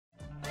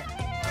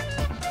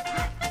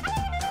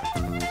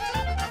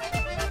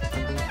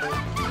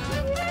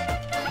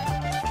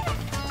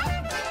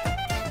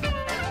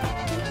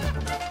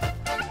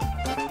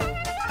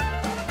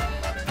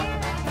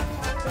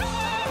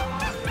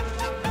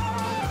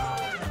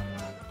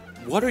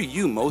What are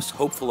you most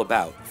hopeful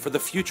about for the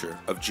future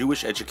of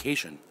Jewish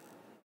education?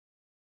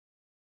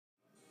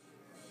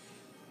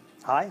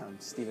 Hi, I'm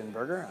Stephen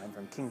Berger. I'm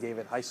from King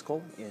David High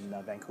School in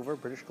Vancouver,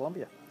 British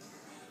Columbia.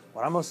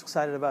 What I'm most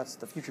excited about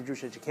the future of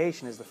Jewish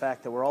education is the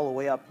fact that we're all the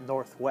way up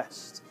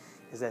northwest,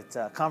 is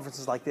that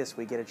conferences like this,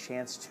 we get a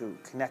chance to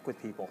connect with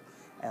people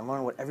and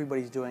learn what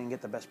everybody's doing and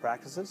get the best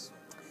practices.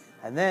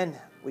 And then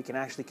we can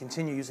actually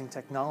continue using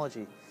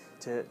technology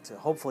to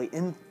hopefully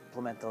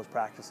implement those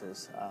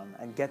practices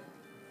and get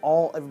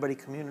everybody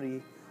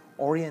community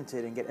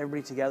oriented and get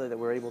everybody together that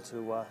we're able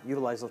to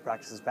utilize those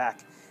practices back.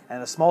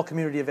 And the small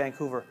community of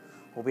Vancouver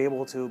will be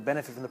able to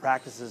benefit from the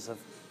practices of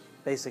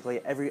basically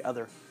every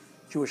other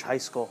Jewish high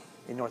school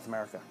in North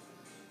America.